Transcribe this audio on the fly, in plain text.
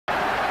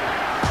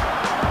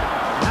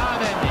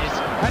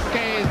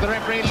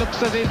referee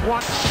looks at his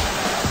watch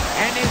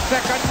and his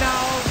second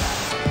now.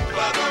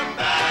 Welcome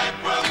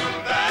back,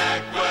 welcome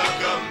back,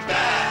 welcome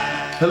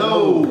back.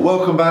 Hello,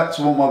 welcome back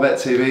to WantMyBet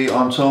TV.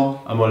 I'm Tom.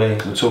 I'm Olly.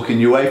 We're talking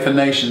UEFA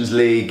Nations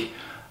League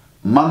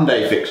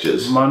Monday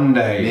fixtures.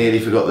 Monday. Nearly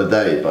forgot the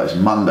date, but it's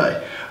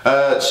Monday.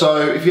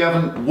 So if you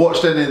haven't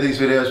watched any of these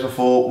videos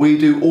before, we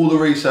do all the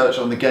research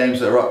on the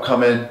games that are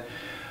upcoming,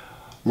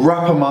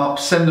 wrap them up,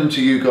 send them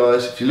to you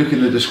guys. If you look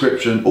in the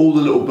description, all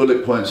the little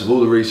bullet points of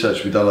all the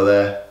research we've done are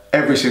there.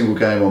 Every single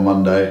game on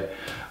Monday.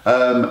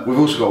 We've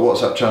also got a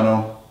WhatsApp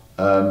channel,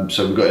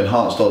 so we've got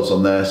enhanced odds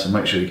on there, so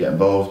make sure you get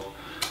involved.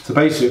 So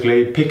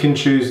basically, pick and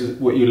choose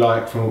what you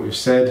like from what we've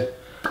said.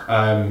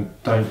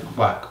 Don't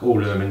whack all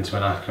of them into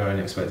an acca and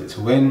expect it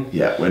to win.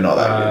 Yeah, we're not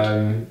that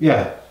good.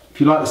 Yeah, if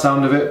you like the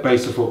sound of it,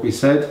 based off what we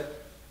said,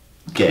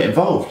 get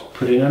involved.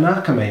 put in an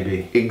acca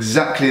maybe.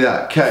 Exactly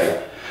that.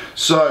 Okay,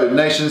 so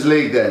Nations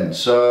League then.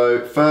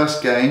 So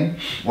first game,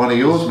 one of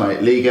yours,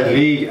 mate. League A.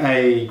 League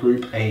A,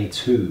 Group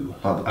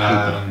A2. Like the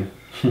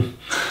paper.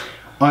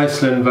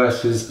 Iceland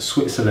versus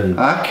Switzerland.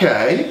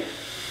 Okay.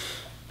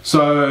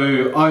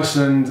 So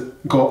Iceland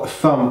got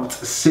thumped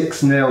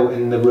 6-0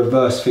 in the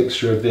reverse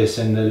fixture of this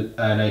in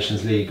the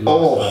Nations League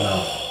last time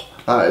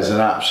out. That is an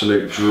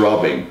absolute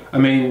drubbing. I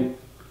mean,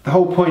 the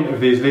whole point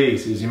of these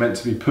leagues is you're meant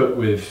to be put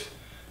with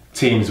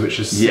teams which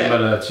are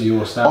similar to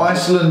your standards.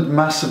 Iceland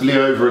massively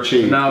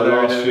overachieved Now the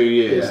they're last in few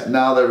years. yeah.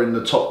 Now they're in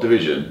the top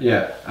division.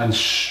 Yeah, and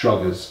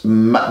struggles.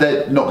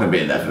 They're not going to be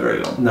in there for very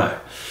long. No.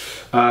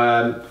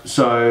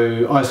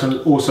 So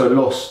Iceland also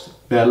lost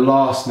their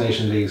last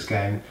Nations League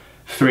game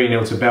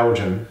 3-0 to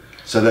Belgium.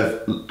 So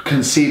they've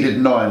conceded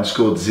 9,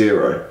 scored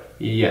 0.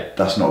 Yeah.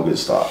 That's not a good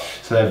start.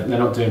 So they're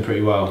not doing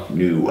pretty well.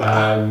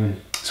 No.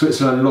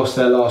 Switzerland lost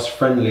their last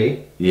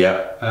friendly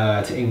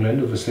Yeah. to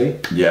England, obviously.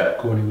 Yeah.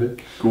 Go on,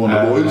 England. Go on, the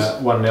boys.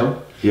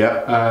 1-0.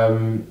 Yeah.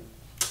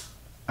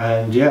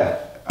 And yeah,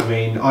 I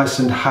mean,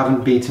 Iceland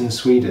haven't beaten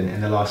Sweden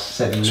in the last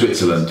 7 years.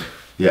 Switzerland.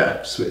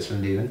 Yeah.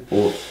 Switzerland even.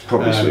 Or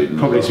probably Sweden.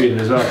 Probably Sweden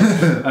as well.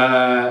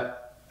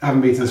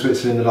 Haven't beaten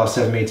Switzerland in the last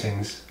 7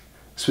 meetings.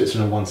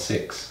 Switzerland won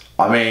 6.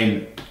 I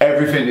mean,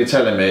 everything you're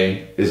telling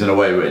me is an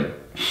away win.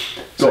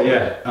 So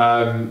yeah,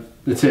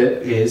 the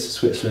tip is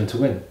Switzerland to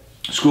win.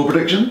 Score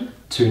prediction?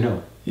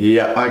 2-0.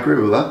 Yeah, I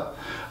agree with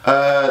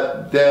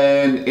that.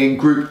 Then in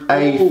Group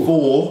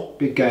A4,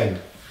 Big game.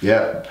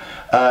 yeah,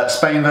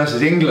 Spain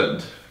versus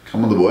England.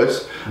 Come on, the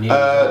boys. We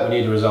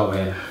need a result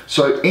here.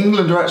 So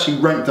England are actually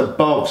ranked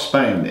above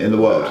Spain in the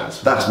world.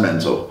 That's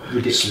mental.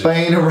 Ridiculous.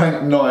 Spain are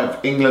ranked 9th,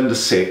 England are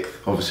 6th.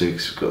 Obviously,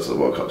 because we've got to the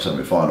World Cup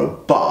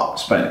semi-final, but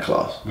Spain are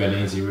class.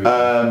 Really easy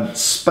route.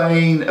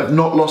 Spain have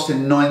not lost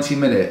in 90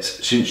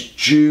 minutes since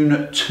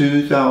June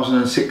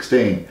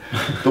 2016.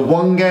 The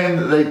one game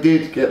that they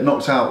did get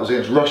knocked out was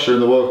against Russia in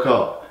the World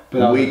Cup.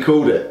 But we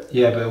called it.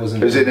 Yeah, but it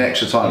wasn't. It was in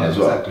extra time as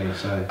well. Exactly.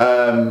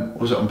 So.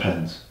 Was it on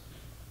pens?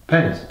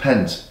 Pens.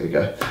 Pens, there you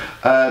go.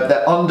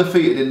 They're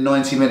undefeated in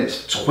 90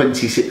 minutes,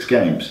 26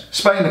 games.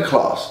 Spain are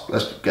class,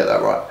 let's get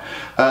that right.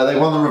 They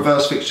won the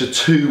reverse fixture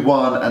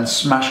 2-1 and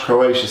smashed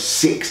Croatia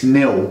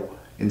 6-0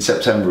 in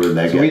September in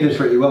their game. We did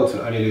pretty well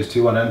to only lose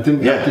 2-1 and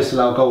didn't we have a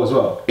disallowed goal as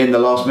well? In the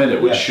last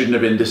minute, which shouldn't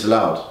have been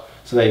disallowed.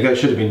 So there you go, it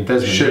should have been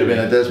Desmond. Should have been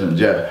a Desmond,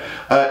 yeah.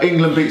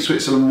 England beat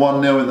Switzerland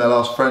 1-0 in their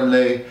last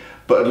friendly,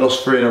 but had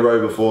lost 3 in a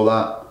row before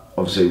that.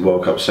 Obviously,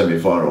 World Cup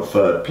semi-final,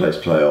 3rd place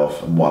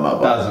playoff, and 1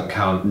 other. That doesn't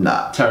count.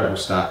 Nah. Terrible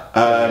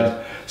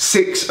stat.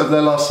 6 of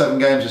their last 7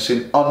 games have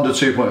seen under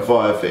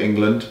 2.5 for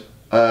England.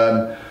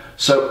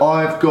 So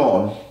I've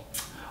gone,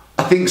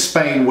 I think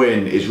Spain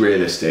win is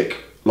realistic.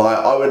 Like,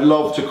 I would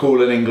love to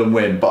call an England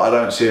win, but I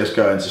don't see us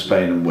going to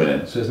Spain and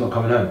winning. So it's not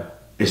coming home?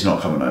 It's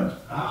not coming home.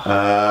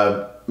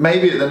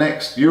 Maybe at the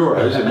next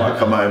Euros it might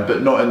come home,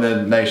 but not in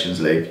the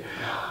Nations League.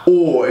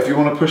 Or if you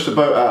want to push the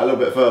boat out a little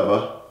bit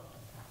further,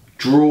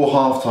 draw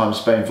half-time,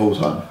 Spain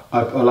full-time.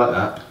 I like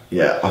that.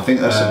 Yeah, I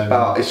think that's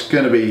about, it's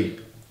going to be,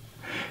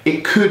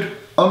 it could,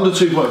 under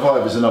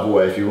 2.5 is another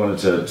way if you wanted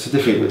to It's a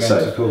difficult game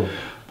to call.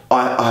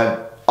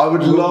 I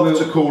would love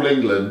to call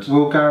England.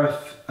 Will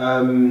Gareth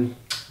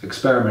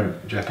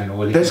experiment, do you reckon?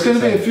 Or There's going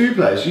to be a few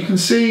players. You can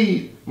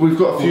see we've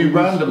got a few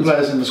random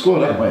players in the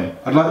squad, haven't we?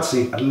 I'd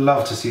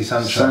love to see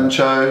Sancho.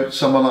 Sancho,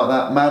 someone like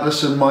that.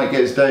 Maddison might get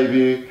his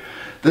debut.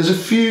 There's a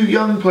few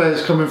young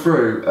players coming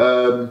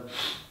through.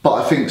 But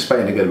I think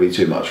Spain are going to be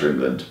too much for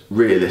England,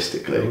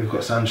 realistically. We've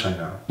got Sancho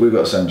now. We've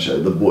got Sancho,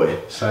 the boy.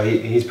 So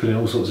he's pulling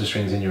all sorts of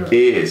strings in Europe.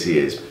 He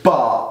is.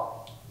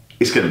 But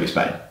it's going to be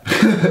Spain.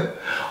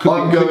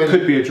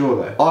 Could be a draw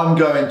though. I'm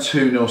going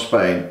 2-0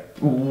 Spain,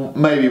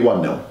 maybe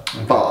 1-0.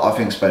 Okay. But I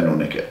think Spain will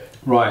nick it.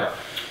 Right.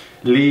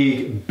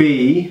 League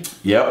B.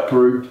 Yep.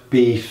 Group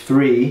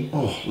B3.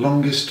 Oh,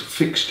 longest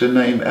fixture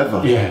name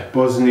ever. Yeah.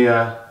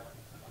 Bosnia.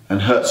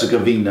 And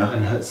Herzegovina.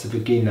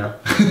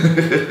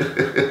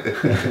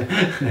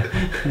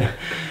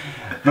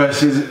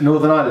 Versus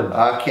Northern Ireland.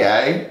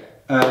 Okay.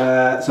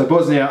 So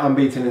Bosnia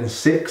unbeaten in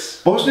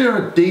 6. Bosnia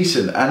are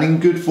decent and in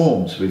good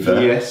form, to be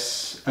fair.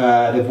 Yes.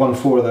 They've won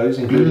 4 of those,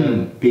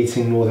 including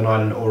beating Northern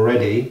Ireland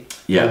already.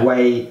 Yeah.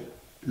 Away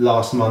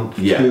last month,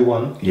 Yeah.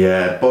 2-1.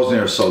 Yeah,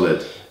 Bosnia are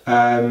solid.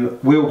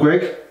 Will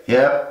Grigg,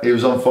 Yeah, he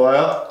was on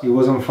fire. he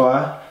was on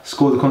fire.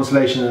 Scored the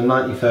consolation in the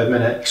 93rd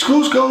minute.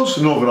 Scores goals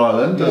for Northern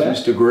Ireland, does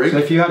Mr. Grigg. So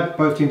if you had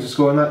both teams to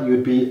score on that, you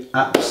would be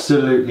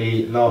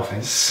absolutely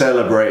laughing.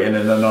 Celebrating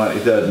in the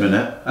 93rd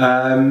minute.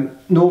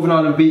 Northern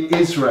Ireland beat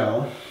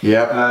Israel,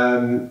 Yeah.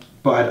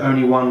 but had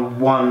only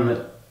won 1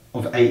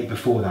 of 8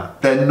 before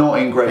that. They're not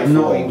in great They're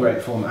form. not in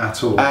great form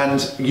at all.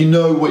 And you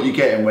know what you're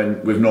getting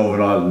with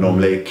Northern Ireland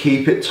normally.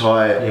 Keep it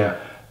tight. Yeah.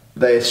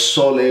 They're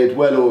solid,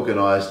 well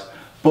organised.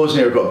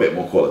 Bosnia have got a bit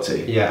more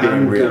quality. Yeah, being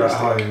and they're at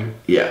realistic. home.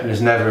 Yeah. And it's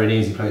never an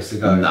easy place to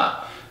go. Nah.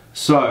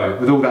 So,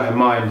 with all that in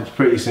mind, it's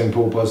pretty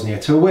simple. Bosnia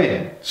to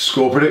win.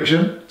 Score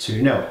prediction?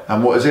 2-0.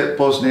 And what is it?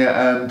 Bosnia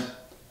and...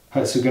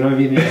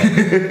 Herzegovina.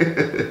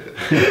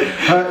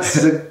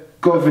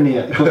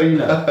 Herzegovina.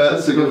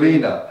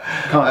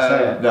 Can't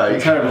say it. No, you I'm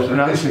terrible at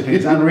pronouncing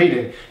things and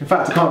reading. In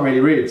fact, I can't really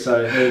read,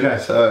 so there you go.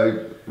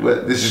 So,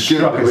 well, this is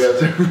good that we have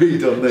to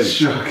read on this.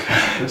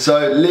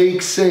 So,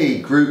 League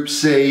C, Group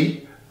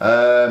C,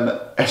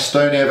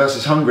 Estonia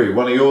versus Hungary.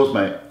 One of yours,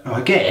 mate. Oh,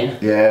 again?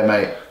 Yeah,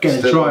 mate.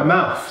 Getting a dry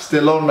mouth.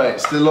 Still on, mate.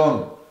 Still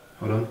on.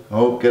 Hold on.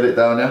 Oh, get it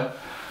down now.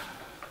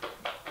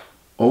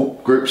 Oh,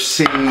 Group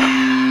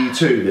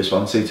C2, this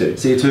one, C2.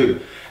 C2.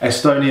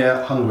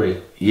 Estonia,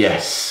 Hungary.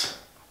 Yes.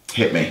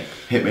 Hit me.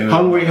 Hit me with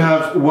Hungary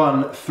have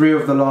won 3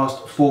 of the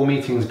last 4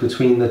 meetings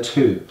between the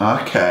two.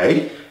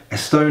 Okay.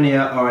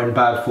 Estonia are in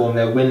bad form.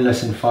 They're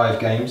winless in 5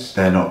 games.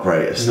 They're not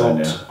great,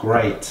 Estonia. Not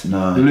great.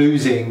 No.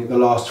 Losing the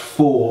last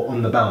 4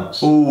 on the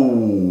bounce.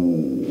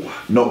 Ooh.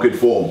 Not good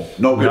form.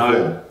 Not good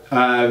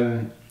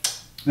form.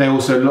 They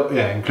also,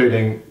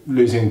 including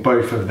losing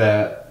both of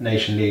their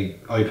Nation League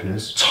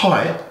openers.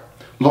 Tight.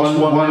 Lost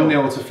Lost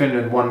 1-0 to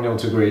Finland, 1-0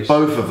 to Greece.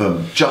 Both of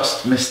them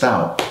just missed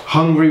out.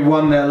 Hungary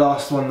won their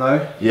last one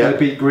though. Yeah. They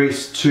beat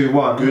Greece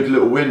 2-1. Good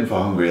little win for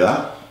Hungary,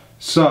 that.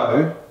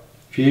 So,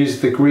 if you use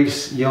the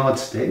Greece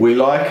yardstick. We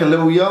like a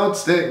little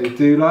yardstick. We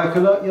do like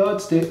a lot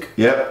yardstick.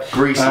 Yep,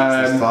 Greece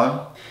this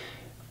time.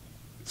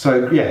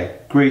 So yeah,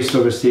 Greece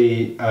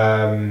obviously,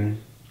 Hungary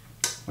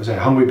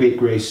beat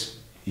Greece.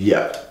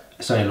 Yep.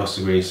 Estonia lost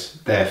to Greece.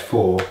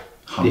 Therefore,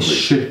 Hungary. this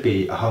should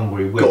be a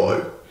Hungary win.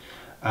 Go.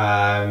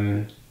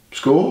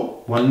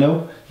 Score?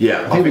 1-0?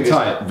 Yeah, I think it's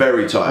tight.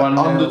 Very tight. 1-0.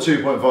 Under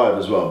 2.5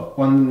 as well.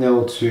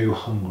 1-0 to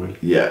Hungary.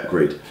 Yeah,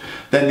 agreed.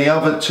 Then the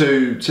other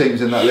 2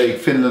 teams in that league,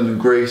 Finland and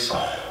Greece.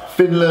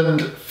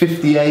 Finland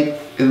 58th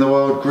in the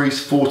world,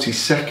 Greece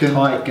 42nd.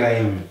 Tight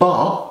game.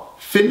 But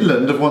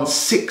Finland have won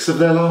 6 of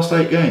their last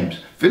 8 games.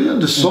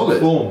 Finland are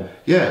solid. Form.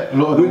 Yeah. A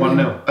lot of them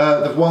 1-0.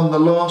 They've won the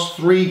last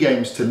 3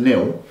 games to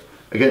 0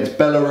 against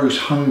Belarus,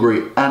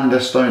 Hungary and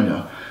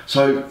Estonia.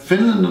 So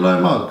Finland are no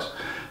mugs.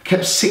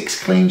 Kept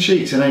 6 clean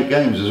sheets in 8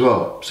 games as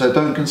well. So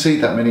don't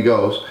concede that many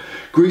goals.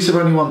 Greece have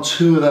only won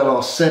 2 of their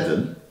last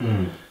 7.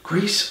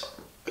 Greece,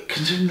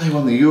 considering they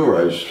won the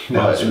Euros in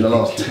the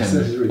last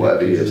 10,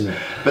 whatever years.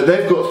 But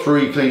they've got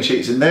 3 clean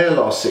sheets in their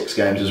last 6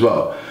 games as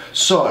well.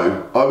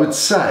 So I would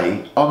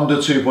say under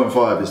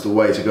 2.5 is the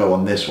way to go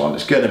on this one.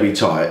 It's going to be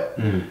tight.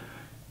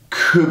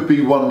 Could be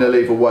 1-0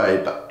 either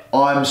way, but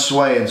I'm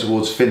swaying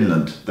towards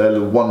Finland. They're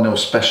the 1-0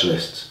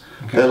 specialists.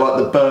 Okay. They're like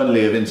the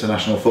Burnley of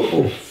international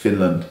football,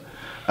 Finland.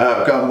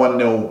 Going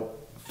 1-0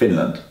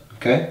 Finland.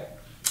 Okay.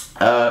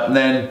 And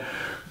then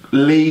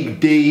League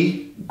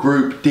D,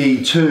 Group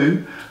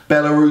D2,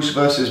 Belarus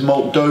versus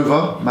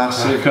Moldova,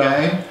 massive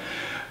game.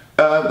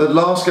 The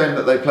last game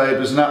that they played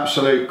was an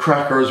absolute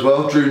cracker as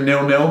well, drew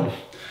 0-0.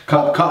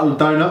 Couple of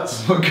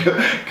donuts.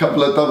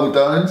 Couple of double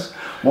donuts.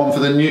 One for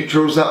the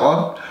neutrals, that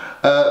one.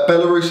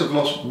 Belarus have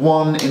lost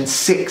 1 in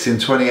 6 in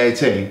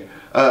 2018.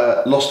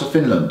 Lost to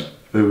Finland,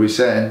 who we're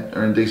saying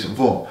are in decent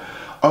form.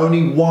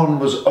 Only 1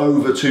 was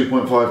over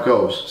 2.5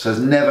 goals, so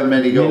there's never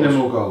many goals.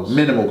 Minimal goals.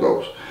 Minimal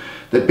goals.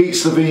 They beat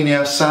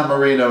Slovenia, San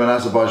Marino and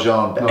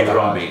Azerbaijan, but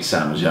everyone beat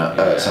San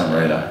Marino.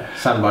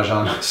 San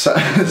Marino.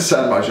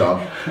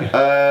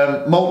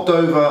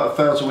 Moldova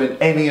failed to win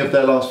any of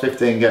their last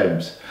 15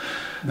 games.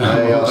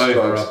 They are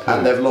struggles,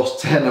 and they've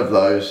lost 10 of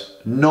those.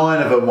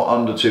 9 of them were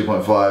under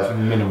 2.5.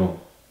 Minimal.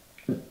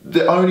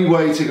 The only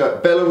way to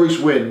go,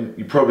 Belarus win,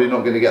 you're probably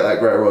not going to get that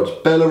great odds.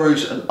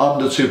 Belarus and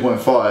under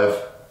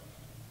 2.5,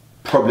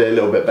 probably a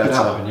little bit better.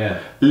 Happen, yeah.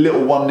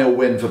 Little 1-0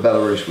 win for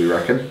Belarus, we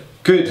reckon.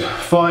 Good.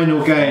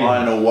 Final game.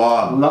 Final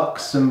one.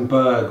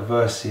 Luxembourg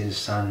versus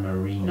San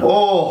Marino.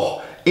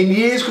 Oh, in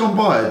years gone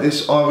by,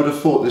 I would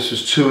have thought this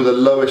was 2 of the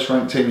lowest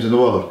ranked teams in the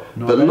world.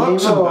 But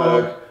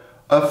Luxembourg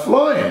are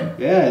flying.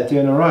 Yeah,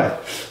 doing all right.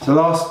 So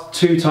last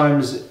 2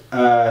 times,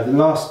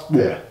 last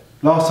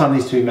time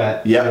these 2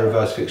 met, in a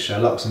reverse fixture,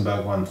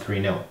 Luxembourg won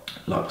 3-0.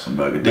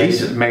 Luxembourg are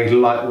decent. Made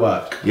light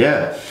work.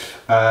 Yeah.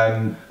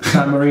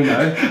 San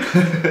Marino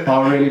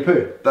are really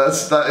poo.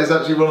 That is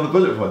actually one of the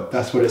bullet points.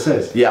 That's what it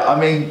says. Yeah, I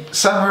mean,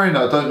 San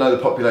Marino, I don't know the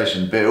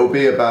population, but it'll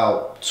be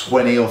about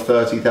 20 or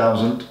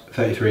 30,000.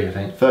 33, I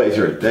think.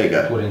 33, there you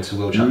go. According to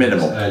Will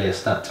Chamberlain's Minimal. earlier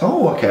stat.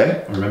 Oh,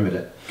 okay. I remembered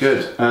it.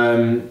 Good.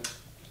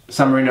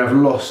 San Marino have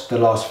lost the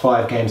last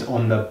 5 games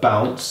on the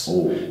bounce,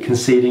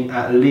 conceding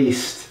at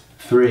least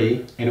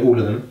 3 in all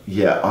of them.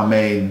 Yeah, I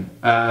mean,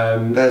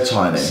 they're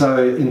tiny.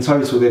 So in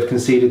total, they've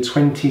conceded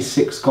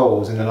 26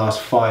 goals in the last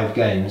 5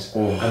 games,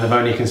 and they've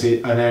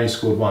only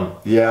scored 1.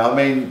 Yeah, I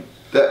mean,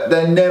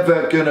 they're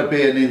never going to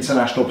be an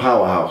international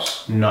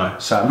powerhouse. No.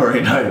 San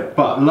Marino.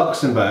 But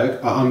Luxembourg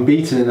are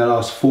unbeaten in their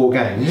last 4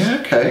 games.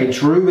 Yeah, okay. They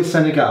drew with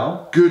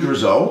Senegal. Good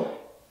result.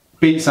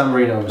 Beat San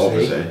Marino,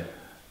 obviously.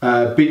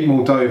 Beat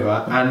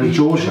Moldova and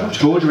Georgia.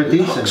 Georgia are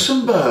decent.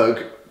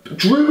 Luxembourg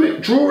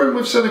drawing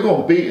with Senegal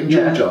and beating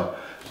Georgia.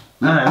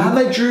 And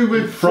they drew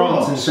with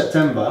France in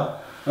September.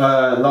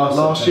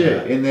 Last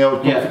year in the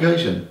old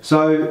qualification. Yeah.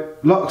 So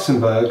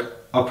Luxembourg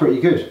are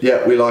pretty good.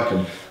 Yeah, we like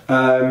them.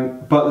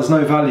 But there's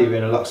no value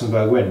in a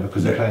Luxembourg win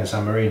because they're playing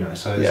San Marino.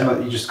 So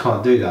you just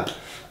can't do that.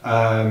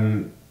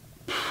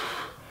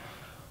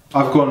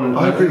 I've gone.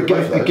 I agree with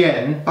both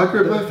again. I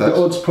agree with both the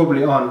odds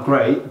probably aren't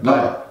great,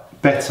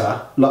 but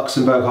better.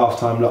 Luxembourg half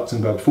time,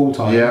 Luxembourg full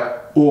time. Yeah.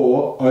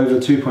 Or over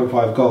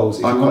 2.5 goals.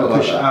 If you want to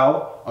push it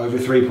out, over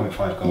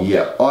 3.5 goals.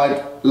 Yeah.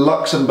 I'd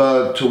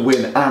Luxembourg to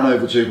win and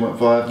over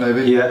 2.5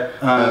 maybe.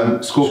 Yeah.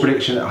 Score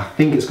prediction. I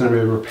think it's going to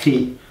be a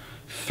repeat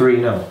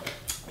 3-0.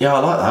 Yeah, I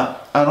like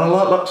that. And I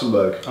like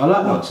Luxembourg. I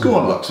like Luxembourg. Go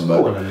on,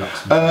 Luxembourg. Go on,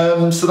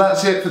 Luxembourg. So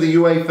that's it for the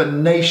UEFA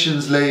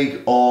Nations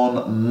League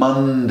on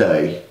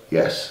Monday.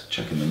 Yes,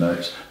 checking the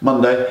notes.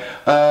 Monday.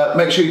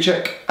 Make sure you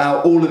check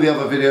out all of the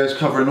other videos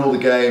covering all the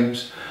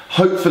games.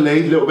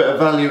 Hopefully, a little bit of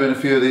value in a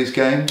few of these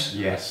games.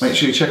 Yes. Make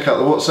sure you check out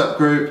the WhatsApp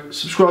group,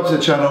 subscribe to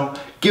the channel,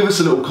 give us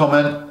a little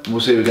comment, and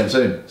we'll see you again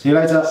soon. See you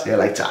later. See you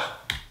later.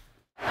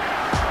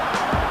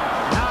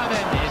 Now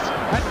then,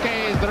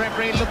 it's the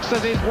referee looks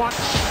at his watch,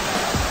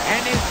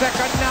 and his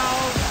second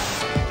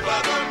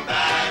now.